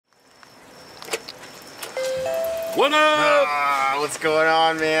What up? What's going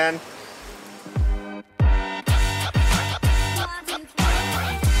on, man?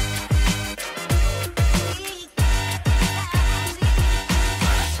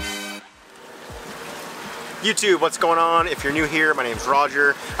 YouTube, what's going on? If you're new here, my name's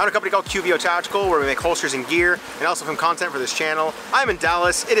Roger. I own a company called QVO Tactical where we make holsters and gear and also film content for this channel. I'm in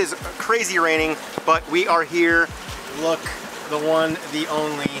Dallas. It is crazy raining, but we are here. Look, the one, the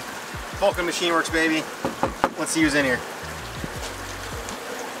only Vulcan Machine Werks, baby. Let's see who's in here.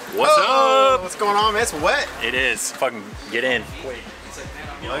 What's up? What's going on, man? It's wet. It is. Fucking get in. Wait.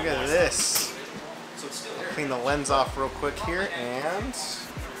 Look at this. Clean the lens off real quick here and...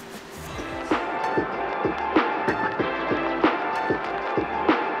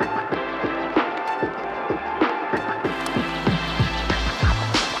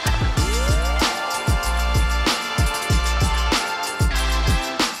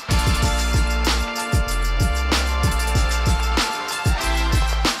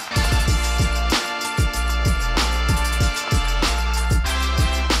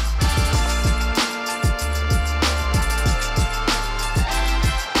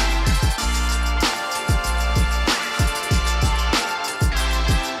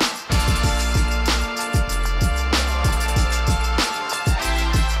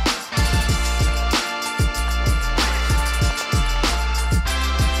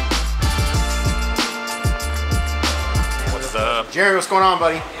 Jeremy, what's going on,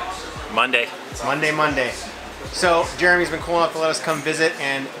 buddy? Monday. Monday. So, Jeremy's been cool enough to let us come visit,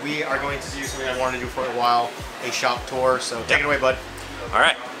 and we are going to do something I wanted to do for a while, a shop tour. So, take it away, bud. All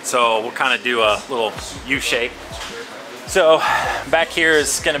right. So, we'll kind of do a little U-shape. So, back here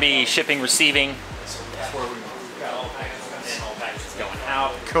is going to be shipping, receiving. That's where we've got all packages going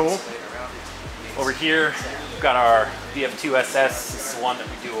out. Cool. Over here, we've got our VF2SS. This is the one that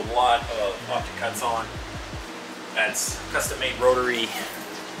we do a lot of optic cuts on. That's custom-made rotary,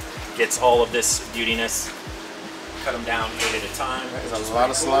 gets all of this beautiness. Cut them down 8 at a time. There's a lot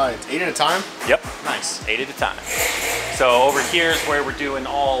of slides. 8 at a time? Yep. Nice. 8 at a time. So over here is where we're doing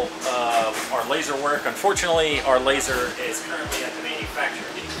all of our laser work. Unfortunately, our laser is currently at the manufacturer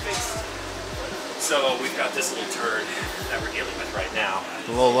getting fixed. So we've got this little turd that we're dealing with right now.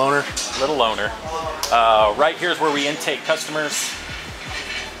 A little loner? Little loner. Right here is where we intake customers.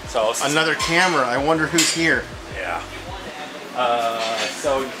 So another camera. I wonder who's here. Yeah.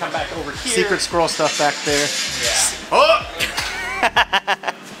 So you come back over here. Secret scroll stuff back there. Yeah. Oh!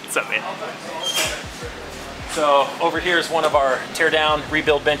 What's up, man? So over here is one of our tear down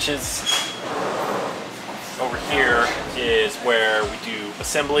rebuild benches. Over here is where we do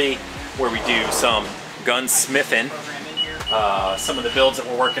assembly, where we do some gunsmithing. Some of the builds that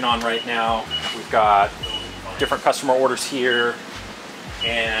we're working on right now. We've got different customer orders here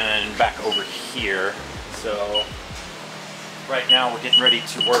and back over here. So right now we're getting ready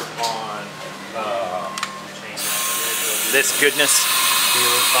to work on this goodness. So we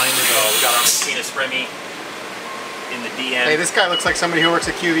got our machinist Remy in the DM. Hey, this guy looks like somebody who works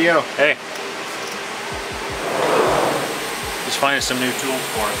at QVO. Hey. Just finding some new tools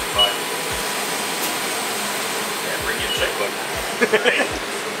for him. But Yeah, bring you a checkbook. Right?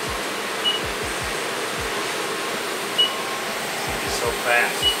 he's so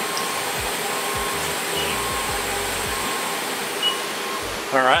fast.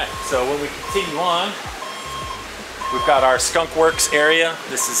 All right, so when we continue on, we've got our Skunk Works area.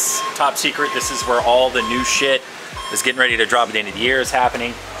 This is top secret. This is where all the new shit is getting ready to drop at the end of the year is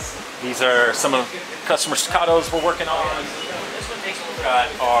happening. These are some of the customer staccatos we're working on. We've got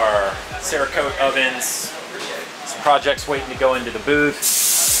our Cerakote ovens, some projects waiting to go into the booth.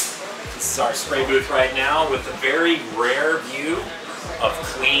 This is our spray booth right now with a very rare view of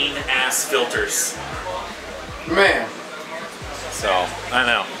clean ass filters. Man. So, I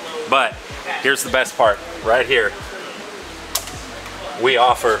know. But here's the best part, right here. We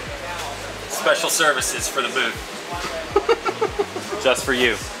offer special services for the booth. Just for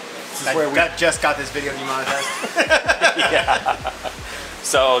you. This is where we just got this video demonetized. Yeah.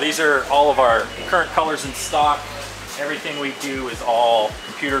 So these are all of our current colors in stock. Everything we do is all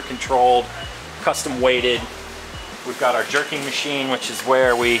computer controlled, custom weighted. We've got our jerking machine, which is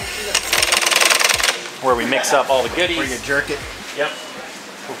where we mix up all the goodies. Where you jerk it. Yep.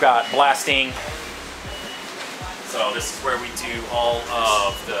 We've got blasting. So this is where we do all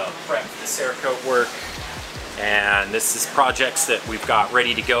of the prep, the Cerakote work. And this is projects that we've got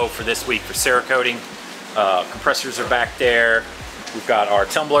ready to go for this week for Cerakoting. Compressors are back there. We've got our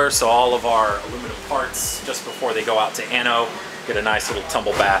tumbler, so all of our aluminum parts just before they go out to Anno get a nice little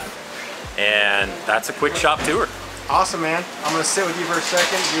tumble bath. And that's a quick shop tour. Awesome, man. I'm gonna sit with you for a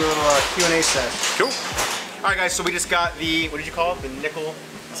second, do a little Q&A session. Cool. All right, guys, so we just got the, what did you call it? The nickel?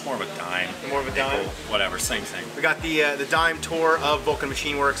 It's more of a dime. More of a dime? Nickel, whatever, same thing. We got the dime tour of Vulcan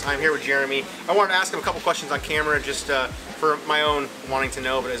Machine Werks. I'm here with Jeremy. I wanted to ask him a couple questions on camera, just for my own wanting to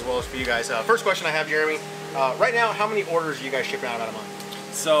know, but as well as for you guys. First question I have, Jeremy. Right now, how many orders are you guys shipping out about a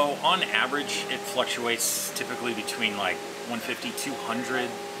month? So on average, it fluctuates typically between like 150, 200.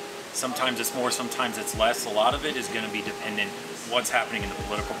 Sometimes it's more, sometimes it's less. A lot of it is going to be dependent what's happening in the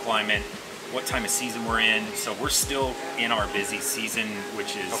political climate, what time of season we're in. So we're still in our busy season,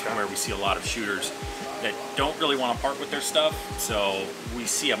 which is where we see a lot of shooters that don't really want to part with their stuff. So we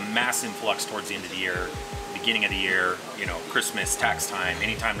see a mass influx towards the end of the year, beginning of the year, you know, Christmas, tax time,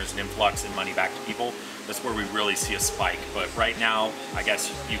 anytime there's an influx in money back to people, that's where we really see a spike. But right now, I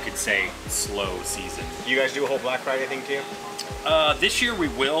guess you could say slow season. Do you guys do a whole Black Friday thing too? This year we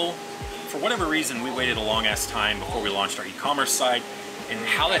will. For whatever reason, we waited a long ass time before we launched our e-commerce site. And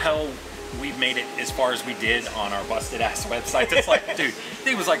how the hell we've made it as far as we did on our busted ass website. It's like, dude, I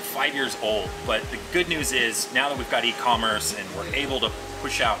think it was like 5 years old. But the good news is now that we've got e-commerce and we're able to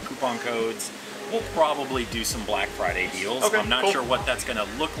push out coupon codes, we'll probably do some Black Friday deals. I'm not sure what that's gonna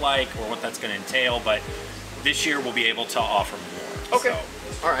look like or what that's gonna entail, but this year we'll be able to offer more. Okay,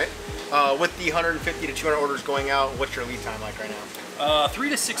 so. All right. With the 150 to 200 orders going out, what's your lead time like right now? 3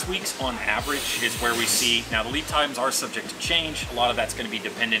 to 6 weeks on average is where we see. Now the lead times are subject to change. A lot of that's going to be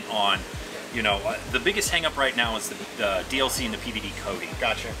dependent on, you know, the biggest hang up right now is the DLC and the PVD coding.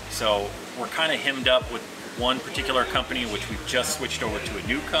 Gotcha. So we're kind of hemmed up with one particular company, which we've just switched over to a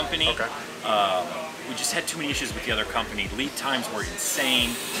new company. Okay. We just had too many issues with the other company. Lead times were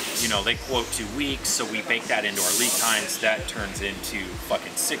insane. You know, they quote 2 weeks, so we bake that into our lead times. That turns into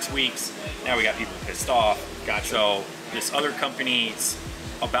fucking 6 weeks. Now we got people pissed off. Gotcha. So this other company's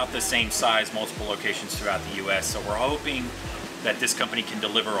about the same size, multiple locations throughout the US. So we're hoping that this company can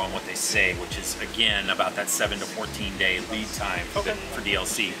deliver on what they say, which is again about that 7 to 14 day lead time for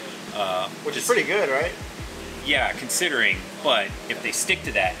DLC. Which is pretty good, right? Yeah, considering, but if they stick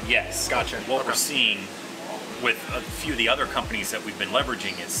to that, yes. Gotcha. What we're seeing with a few of the other companies that we've been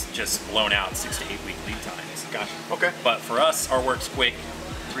leveraging is just blown out 6 to 8 week lead times. Gotcha. Okay. But for us, our work's quick.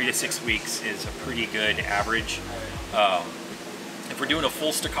 3 to 6 weeks is a pretty good average. If we're doing a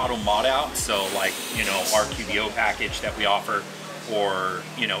full staccato mod out, so like, you know, our QBO package that we offer, or,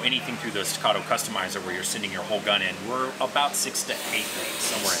 you know, anything through the staccato customizer where you're sending your whole gun in, we're about 6 to 8 weeks,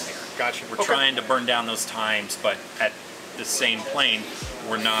 somewhere in there. Gotcha. We're trying to burn down those times, but at the same plane,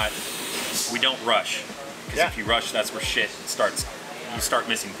 we don't rush. Because if you rush, that's where shit starts, you start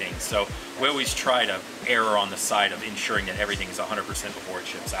missing things. So we always try to err on the side of ensuring that everything is 100% before it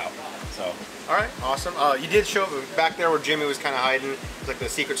ships out. So. All right, awesome. You did show back there where Jimmy was kind of hiding, it's like the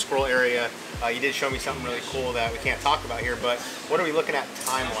secret squirrel area. You did show me something really cool that we can't talk about here, but what are we looking at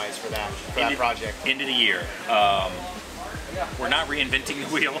time-wise for that project? End of the year. We're not reinventing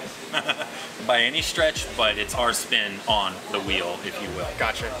the wheel by any stretch, but it's our spin on the wheel, if you will.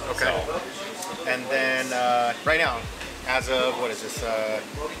 Gotcha. Okay. So. And then right now, as of what is this?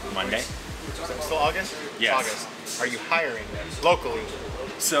 Monday. Is it still August? Yes. August. Are you hiring locally?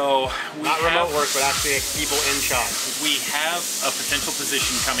 So we not remote work, but actually people in shop. We have a potential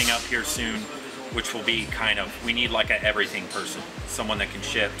position coming up here soon, which will be kind of, we need like a everything person, someone that can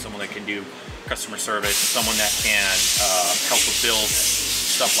ship, someone that can do customer service, someone that can help with builds,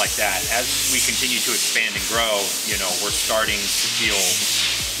 stuff like that. As we continue to expand and grow, you know, we're starting to feel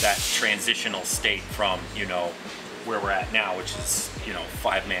that transitional state from, you know, where we're at now, which is, you know,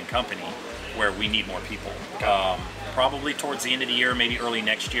 5-man company, where we need more people. Probably towards the end of the year, maybe early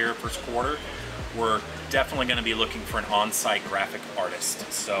next year, first quarter, we're definitely going to be looking for an on-site graphic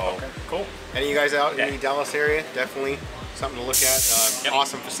artist. So cool. Any of you guys out in the Dallas area? Definitely something to look at.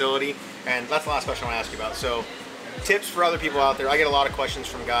 Awesome facility. And that's the last question I want to ask you about. So tips for other people out there. I get a lot of questions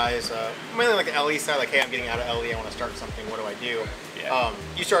from guys, mainly like the LE side, like, hey, I'm getting out of LE, I want to start something, what do I do?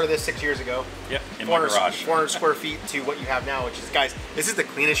 You started this 6 years ago. Yep, in my garage. 400 square feet to what you have now, which is, guys, this is the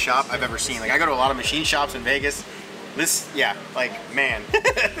cleanest shop I've ever seen. Like, I go to a lot of machine shops in Vegas. This, like, man.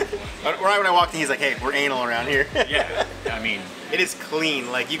 Right when I walked in, he's like, hey, we're anal around here. Yeah, I mean. It is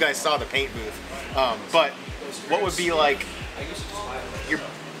clean. Like, you guys saw the paint booth. But what would be, like, your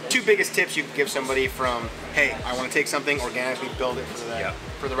 2 biggest tips you could give somebody from, hey, I want to take something, organically build it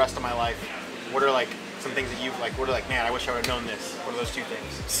for the rest of my life? What are, like, some things that you've, like, what are, like, man, I wish I would have known this? What are those 2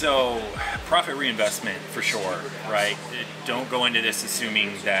 things? So, profit reinvestment, for sure, right? Don't go into this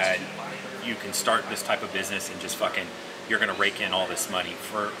assuming that you can start this type of business and just fucking, you're gonna rake in all this money.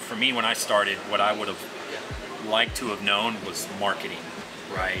 For me, when I started, what I would have liked to have known was marketing,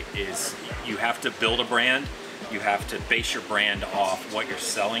 right? Is you have to build a brand, You have to base your brand off what you're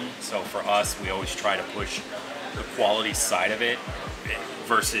selling. So for us, we always try to push the quality side of it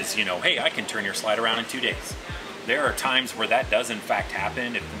versus, you know, hey, I can turn your slide around in 2 days. There are times where that does in fact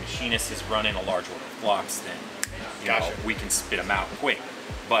happen. If the machinist is running a large order of blocks, then you know, we can spit them out quick.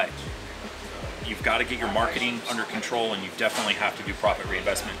 But you've got to get your marketing under control, and you definitely have to do profit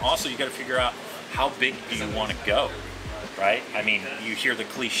reinvestment. Also, you got to figure out how big do you want to go, right? I mean, you hear the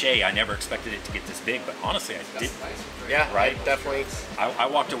cliche, I never expected it to get this big, but honestly, I didn't. Yeah, right? Definitely. I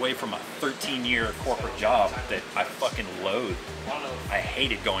walked away from a 13-year corporate job that I fucking loathed. I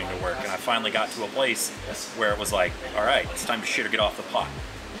hated going to work, and I finally got to a place where it was like, all right, it's time to shit or get off the pot.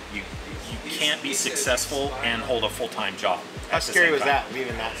 You can't be successful and hold a full-time job. How scary was that,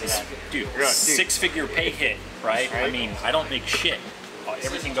 leaving that to that? Dude, six-figure pay hit, right? I mean, I don't make shit.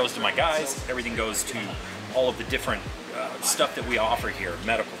 Everything goes to my guys. Everything goes to all of the different stuff that we offer here: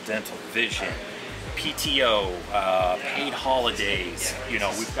 medical, dental, vision, PTO, paid holidays. You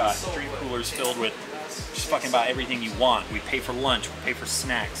know, we've got 3 coolers filled with just fucking about everything you want. We pay for lunch. We pay for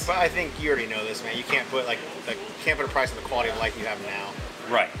snacks. But I think you already know this, man. You can't put can't put a price on the quality of life you have now.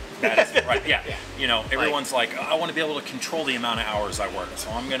 Right. That is right. Yeah. You know, everyone's like, I want to be able to control the amount of hours I work, so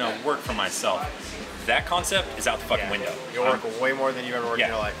I'm gonna work for myself. That concept is out the fucking window. You'll work way more than you ever worked in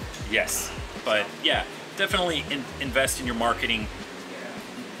your life. Yes. But yeah, definitely invest in your marketing.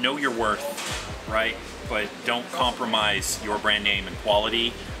 Know your worth, right? But don't compromise your brand name and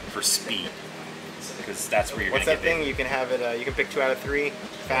quality for speed, because that's where you're What's gonna that get thing? big. You can have it. You can pick 2 out of 3.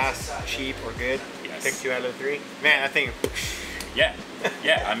 Fast, cheap, or good. Yes. Pick 2 out of 3. Man, that thing. Yeah.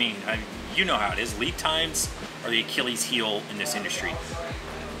 Yeah. I mean, you know how it is. Lead times are the Achilles heel in this industry.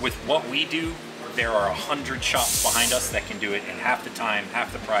 With what we do, there are 100 shops behind us that can do it in half the time,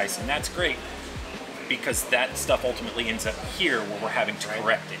 half the price, and that's great, because that stuff ultimately ends up here where we're having to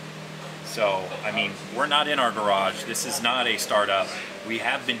correct it. So, I mean, we're not in our garage. This is not a startup. We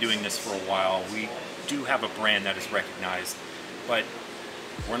have been doing this for a while. We do have a brand that is recognized, but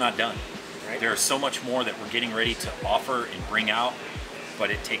we're not done. Right. There's so much more that we're getting ready to offer and bring out,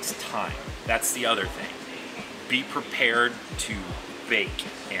 but it takes time. That's the other thing. Be prepared to bake,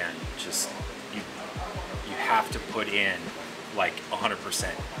 and just you have to put in like 100%.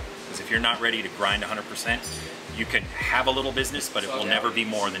 Because if you're not ready to grind 100%, you can have a little business, but it will never be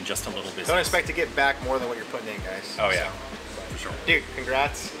more than just a little business. Don't expect to get back more than what you're putting in, guys. Oh yeah, for sure. Dude,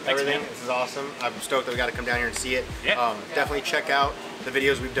 congrats. Thanks, everything. man. This is awesome. I'm stoked that we got to come down here and see it. Yeah. Definitely check out the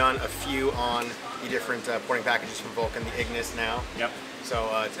videos we've done, a few on the different porting packages from Vulcan, the Ignis now. Yep.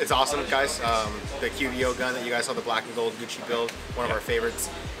 So it's awesome, guys. The QVO gun that you guys saw, the black and gold Gucci build, one of our favorites.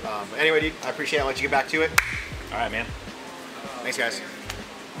 Anyway, dude, I appreciate it. I'll let you get back to it. All right, man. Thanks, guys.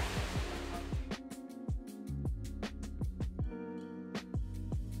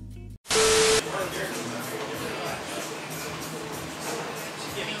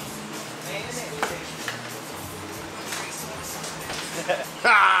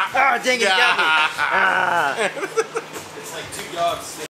 Ah, dang it, you got me. Ah. It's like 2 dogs.